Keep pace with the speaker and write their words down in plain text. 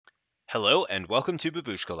Hello and welcome to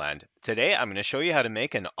Babushka Land. Today I'm going to show you how to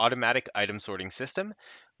make an automatic item sorting system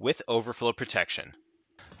with overflow protection.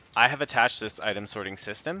 I have attached this item sorting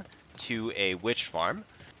system to a witch farm.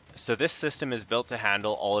 So this system is built to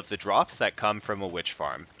handle all of the drops that come from a witch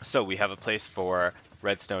farm. So we have a place for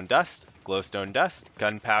redstone dust, glowstone dust,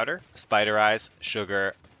 gunpowder, spider eyes,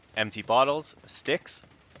 sugar, empty bottles, sticks,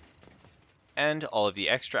 and all of the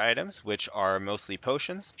extra items, which are mostly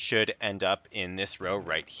potions, should end up in this row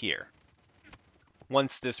right here.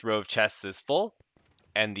 Once this row of chests is full,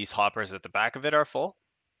 and these hoppers at the back of it are full,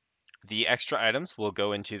 the extra items will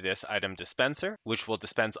go into this item dispenser, which will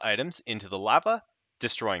dispense items into the lava,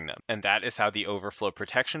 destroying them. And that is how the overflow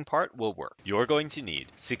protection part will work. You're going to need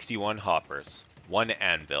 61 hoppers, 1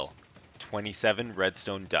 anvil, 27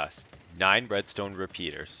 redstone dust, 9 redstone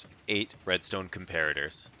repeaters, 8 redstone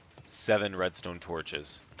comparators, 7 redstone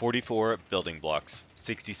torches, 44 building blocks,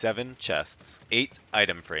 67 chests, 8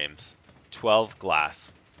 item frames, 12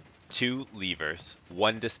 glass, 2 levers,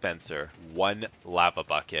 1 dispenser, 1 lava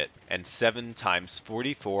bucket, and 7 times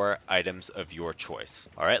 44 items of your choice.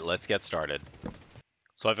 Alright, let's get started.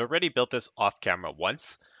 So I've already built this off camera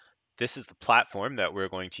once. This is the platform that we're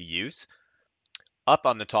going to use. Up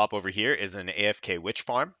on the top over here is an AFK witch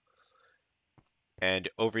farm. And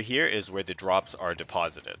over here is where the drops are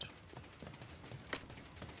deposited.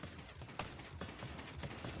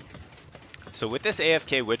 So with this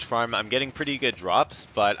AFK witch farm, I'm getting pretty good drops,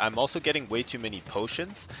 but I'm also getting way too many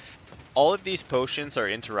potions. All of these potions are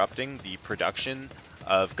interrupting the production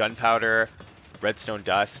of gunpowder, redstone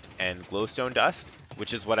dust, and glowstone dust,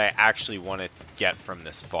 which is what I actually want to get from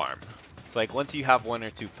this farm. It's like once you have 1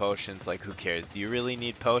 or 2 potions, like who cares? Do you really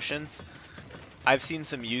need potions? I've seen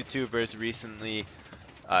some YouTubers recently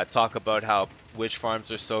talk about how witch farms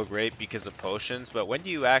are so great because of potions, but when do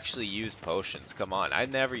you actually use potions? Come on, I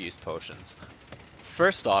never use potions.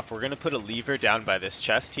 First off, we're going to put a lever down by this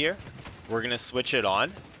chest here. We're going to switch it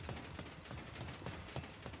on.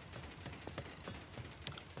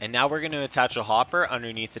 And now we're going to attach a hopper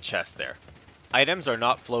underneath the chest there. Items are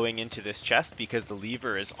not flowing into this chest because the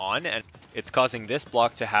lever is on, and it's causing this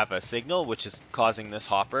block to have a signal, which is causing this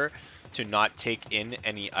hopper to not take in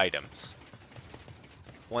any items.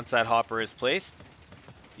 Once that hopper is placed,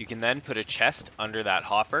 you can then put a chest under that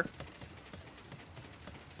hopper.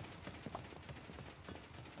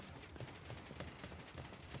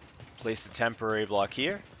 Place the temporary block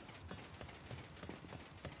here,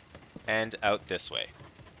 and out this way.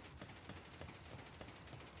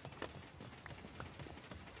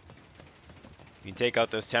 You can take out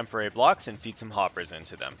those temporary blocks and feed some hoppers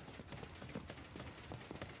into them.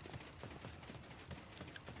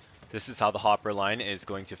 This is how the hopper line is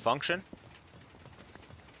going to function.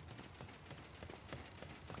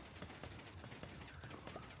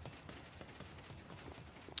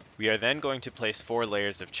 We are then going to place 4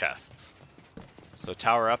 layers of chests. So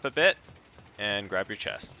tower up a bit and grab your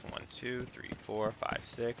chests. 1, 2, 3, 4, 5,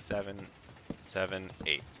 6, 7,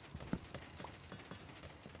 8.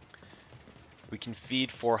 We can feed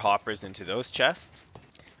 4 hoppers into those chests.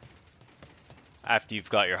 After you've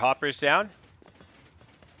got your hoppers down,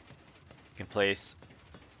 you can place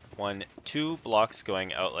 2 blocks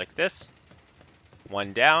going out like this.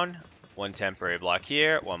 1 down, 1 temporary block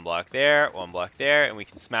here, 1 block there, 1 block there, and we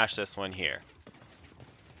can smash this one here.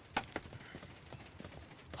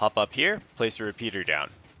 Hop up here, place a repeater down,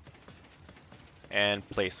 and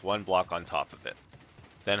place 1 block on top of it.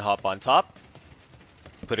 Then hop on top,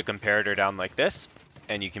 put a comparator down like this,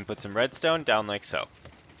 and you can put some redstone down like so.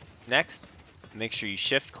 Next, make sure you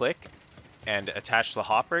shift click and attach the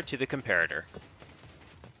hopper to the comparator.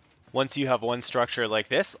 Once you have one structure like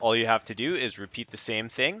this, all you have to do is repeat the same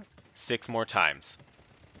thing 6 more times.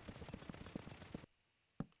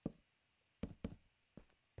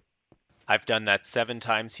 I've done that 7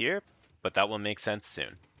 times here, but that will make sense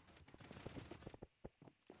soon.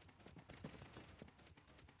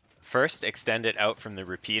 First, extend it out from the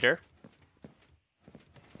repeater.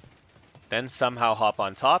 Then somehow hop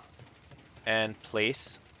on top and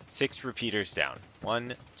place 6 repeaters down.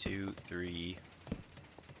 1, 2, 3,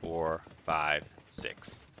 4, 5,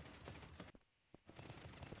 6.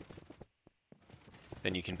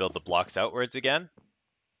 Then you can build the blocks outwards again.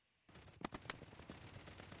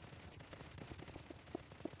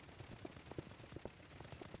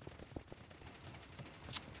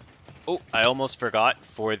 Oh, I almost forgot,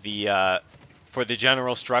 for the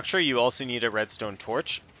general structure, you also need a redstone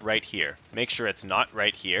torch right here. Make sure it's not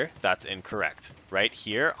right here. That's incorrect. Right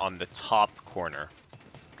here on the top corner.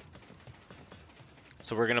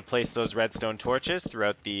 So we're going to place those redstone torches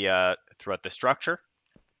throughout the structure.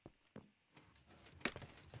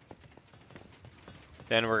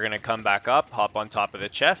 Then we're going to come back up, hop on top of the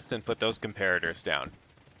chests, and put those comparators down.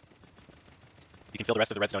 You can fill the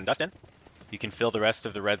rest of the redstone dust in. You can fill the rest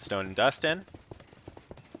of the redstone dust in.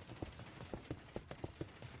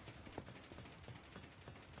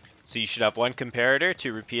 So you should have 1 comparator,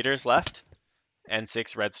 2 repeaters left, and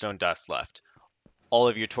 6 redstone dust left. All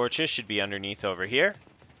of your torches should be underneath over here.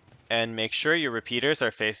 And make sure your repeaters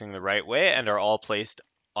are facing the right way and are all placed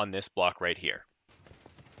on this block right here.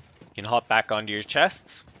 You can hop back onto your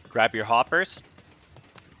chests, grab your hoppers,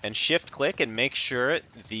 and shift click and make sure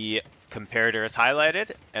the comparator is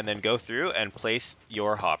highlighted, and then go through and place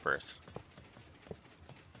your hoppers.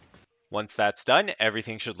 Once that's done,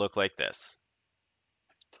 everything should look like this.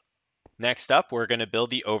 Next up, we're going to build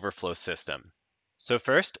the overflow system. So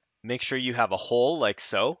first, make sure you have a hole like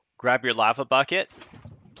so. Grab your lava bucket,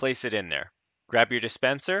 place it in there. Grab your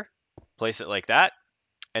dispenser, place it like that.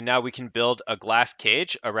 And now we can build a glass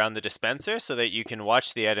cage around the dispenser so that you can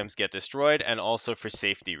watch the items get destroyed, and also for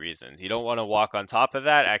safety reasons. You don't want to walk on top of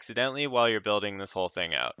that accidentally while you're building this whole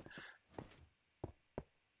thing out.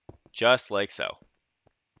 Just like so.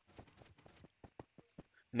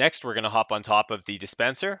 Next, we're going to hop on top of the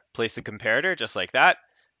dispenser, place a comparator just like that,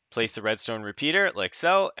 place a redstone repeater like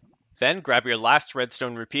so, then grab your last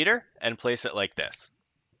redstone repeater and place it like this.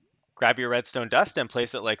 Grab your redstone dust and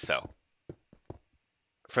place it like so.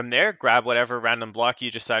 From there, grab whatever random block you're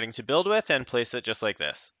deciding to build with and place it just like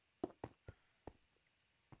this.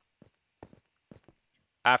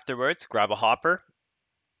 Afterwards, grab a hopper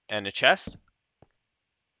and a chest.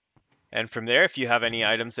 And from there, if you have any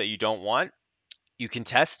items that you don't want, you can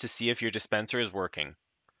test to see if your dispenser is working.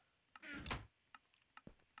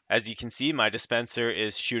 As you can see, my dispenser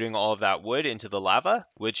is shooting all of that wood into the lava,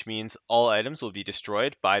 which means all items will be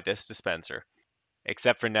destroyed by this dispenser,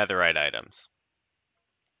 except for netherite items.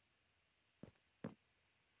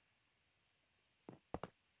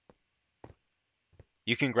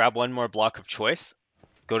 You can grab one more block of choice,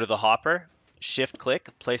 go to the hopper, shift click,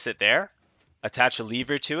 place it there, attach a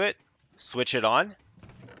lever to it, switch it on,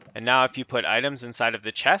 and now if you put items inside of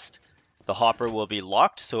the chest, the hopper will be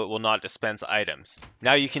locked so it will not dispense items.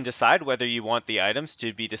 Now you can decide whether you want the items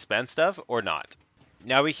to be dispensed of or not.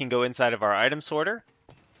 Now we can go inside of our item sorter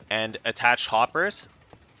and attach hoppers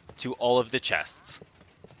to all of the chests.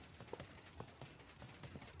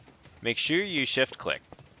 Make sure you shift click.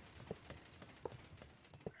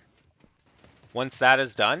 Once that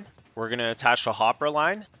is done, we're going to attach a hopper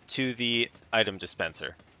line to the item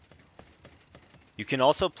dispenser. You can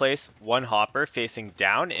also place one hopper facing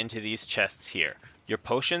down into these chests here. Your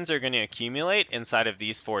potions are going to accumulate inside of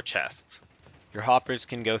these 4 chests. Your hoppers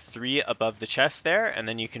can go 3 above the chest there, and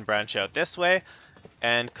then you can branch out this way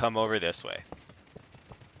and come over this way.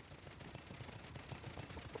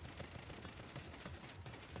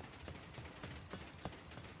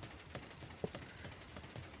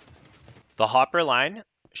 The hopper line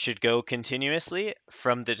should go continuously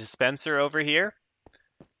from the dispenser over here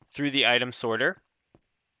through the item sorter,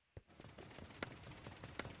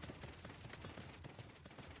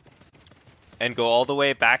 and go all the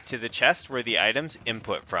way back to the chest where the items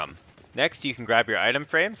input from. Next, you can grab your item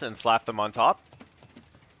frames and slap them on top.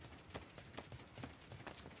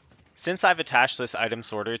 Since I've attached this item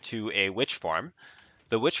sorter to a witch farm,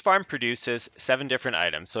 the witch farm produces 7 different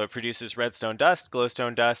items. So it produces redstone dust,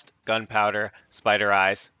 glowstone dust, gunpowder, spider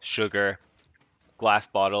eyes, sugar, glass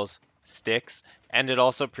bottles, sticks, and it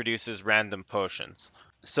also produces random potions.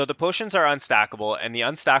 So the potions are unstackable, and the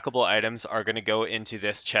unstackable items are going to go into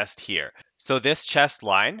this chest here. So this chest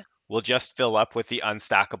line will just fill up with the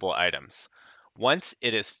unstackable items. Once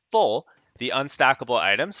it is full, the unstackable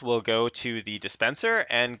items will go to the dispenser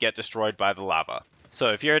and get destroyed by the lava.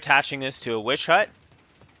 So if you're attaching this to a witch hut,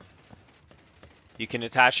 you can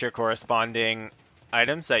attach your corresponding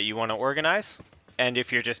items that you want to organize. And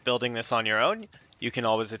if you're just building this on your own, you can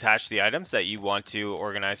always attach the items that you want to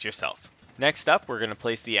organize yourself. Next up, we're going to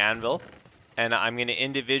place the anvil, and I'm going to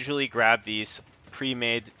individually grab these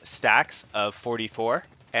pre-made stacks of 44,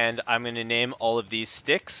 and I'm going to name all of these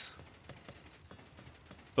sticks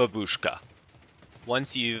Babushka.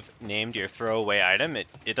 Once you've named your throwaway item,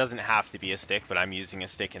 it doesn't have to be a stick, but I'm using a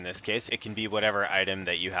stick in this case. It can be whatever item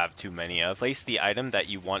that you have too many of. Place the item that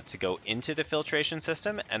you want to go into the filtration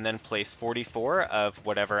system, and then place 44 of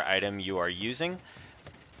whatever item you are using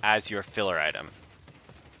as your filler item.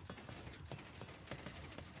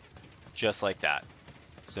 Just like that.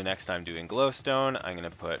 So next time doing glowstone, I'm going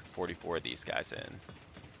to put 44 of these guys in.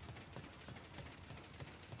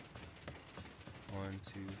 1,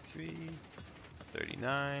 2, 3,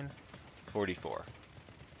 39, 44.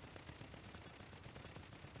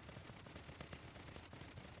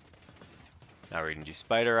 Now we're going to do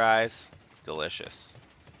spider eyes. Delicious.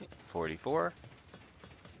 44.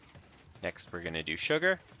 Next we're going to do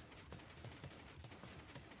sugar.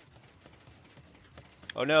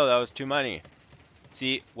 Oh no, that was too many.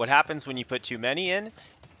 See, what happens when you put too many in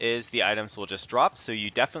is the items will just drop, so you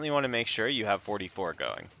definitely want to make sure you have 44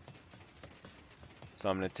 going. So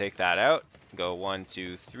I'm going to take that out, go 1,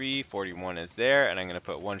 2, 3, 41 is there, and I'm going to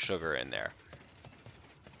put 1 sugar in there.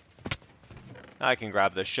 Now I can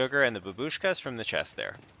grab the sugar and the babushkas from the chest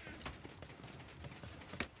there.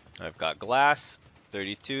 I've got glass,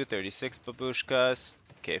 32, 36 babushkas.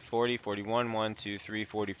 Okay, 40, 41, 1, 2, 3,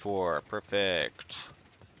 44. Perfect.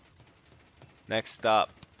 Next up,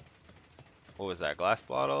 what was that? Glass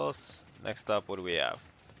bottles. Next up, what do we have?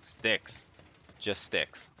 Sticks. Just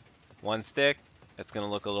sticks. 1 stick. It's going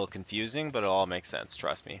to look a little confusing, but it all makes sense.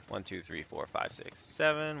 Trust me. 1, 2, 3, 4, 5, 6,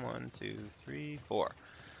 7. 1, 2, 3, 4.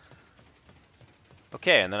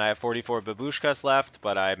 Okay, and then I have 44 babushkas left,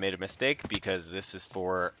 but I made a mistake because this is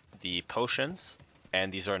for the potions,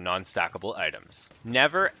 and these are non-stackable items.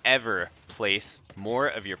 Never ever place more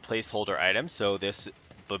of your placeholder items. So this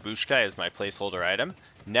babushka is my placeholder item.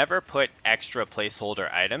 Never put extra placeholder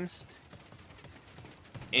items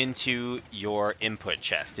into your input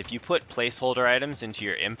chest. If you put placeholder items into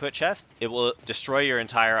your input chest, it will destroy your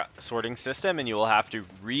entire sorting system and you will have to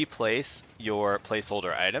replace your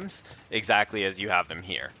placeholder items exactly as you have them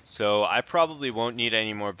here. So I probably won't need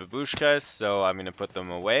any more babushkas, so I'm going to put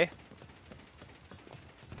them away.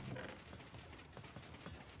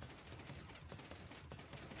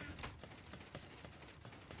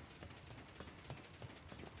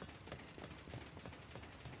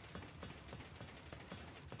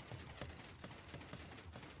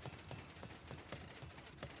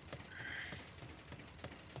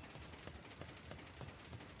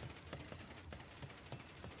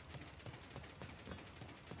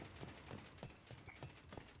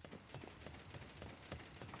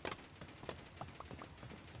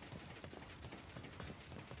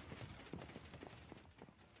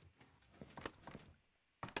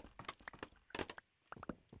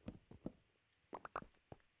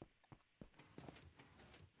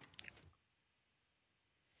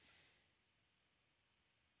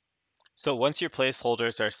 So once your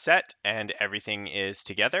placeholders are set and everything is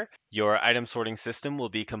together, your item sorting system will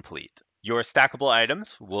be complete. Your stackable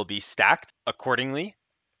items will be stacked accordingly.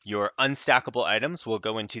 Your unstackable items will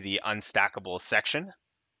go into the unstackable section,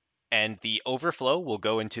 and the overflow will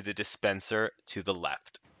go into the dispenser to the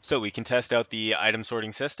left. So we can test out the item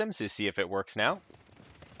sorting systems to see if it works now.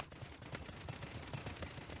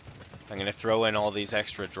 I'm going to throw in all these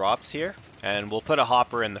extra drops here, and we'll put a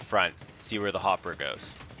hopper in the front, see where the hopper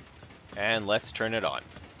goes. And let's turn it on.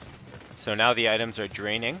 So now the items are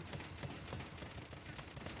draining.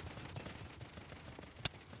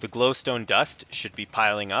 The glowstone dust should be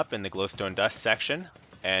piling up in the glowstone dust section.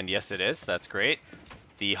 And yes, it is. That's great.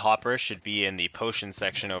 The hopper should be in the potion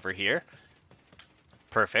section over here.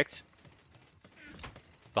 Perfect.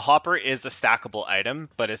 The hopper is a stackable item,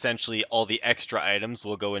 but essentially all the extra items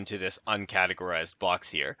will go into this uncategorized box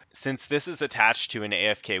here. Since this is attached to an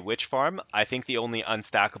AFK witch farm, I think the only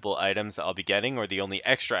unstackable items I'll be getting, or the only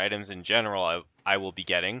extra items in general I will be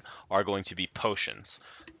getting, are going to be potions.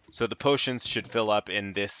 So the potions should fill up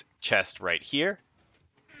in this chest right here.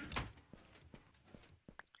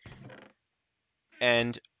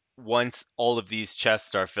 And once all of these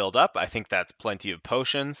chests are filled up, I think that's plenty of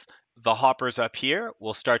potions. The hoppers up here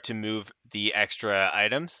will start to move the extra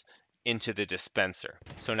items into the dispenser.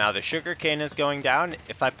 So now the sugarcane is going down.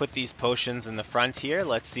 If I put these potions in the front here,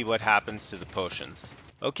 let's see what happens to the potions.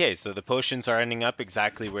 Okay, so the potions are ending up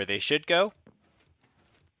exactly where they should go.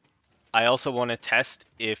 I also want to test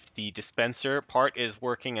if the dispenser part is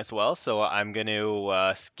working as well, so I'm going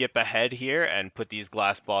to skip ahead here and put these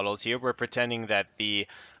glass bottles here. We're pretending that the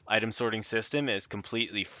item sorting system is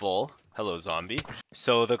completely full. Hello, zombie.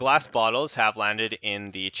 So the glass bottles have landed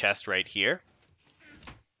in the chest right here,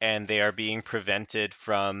 and they are being prevented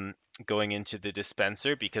from going into the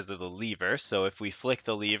dispenser because of the lever. So if we flick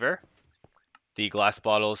the lever, the glass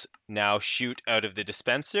bottles now shoot out of the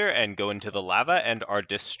dispenser and go into the lava and are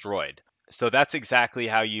destroyed. So that's exactly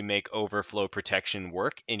how you make overflow protection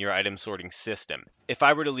work in your item sorting system. If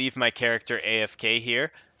I were to leave my character AFK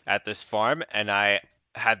here at this farm and I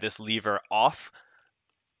had this lever off,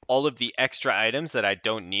 all of the extra items that I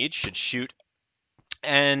don't need should shoot,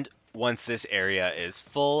 and once this area is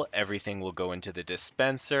full, everything will go into the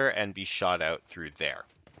dispenser and be shot out through there.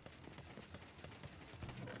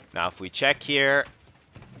 Now if we check here,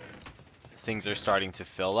 things are starting to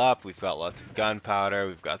fill up. We've got lots of gunpowder,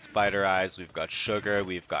 we've got spider eyes, we've got sugar,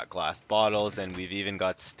 we've got glass bottles, and we've even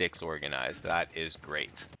got sticks organized. That is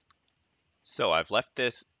great. So I've left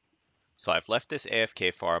this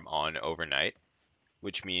AFK farm on overnight,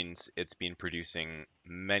 which means it's been producing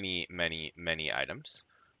many, many, many items.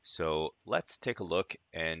 So let's take a look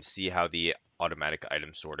and see how the automatic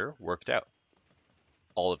item sorter worked out.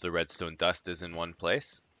 All of the redstone dust is in one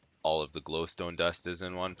place. All of the glowstone dust is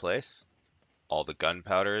in one place. All the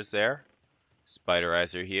gunpowder is there. Spider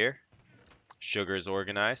eyes are here. Sugar is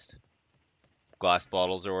organized. Glass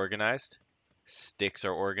bottles are organized. Sticks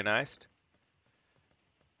are organized.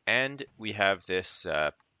 And we have this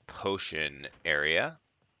potion area,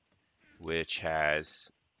 which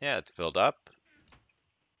has, yeah, it's filled up.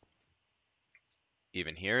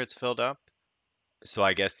 Even here it's filled up. So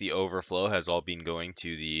I guess the overflow has all been going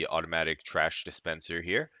to the automatic trash dispenser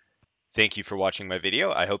here. Thank you for watching my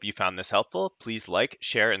video. I hope you found this helpful. Please like,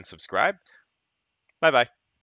 share, and subscribe. Bye-bye.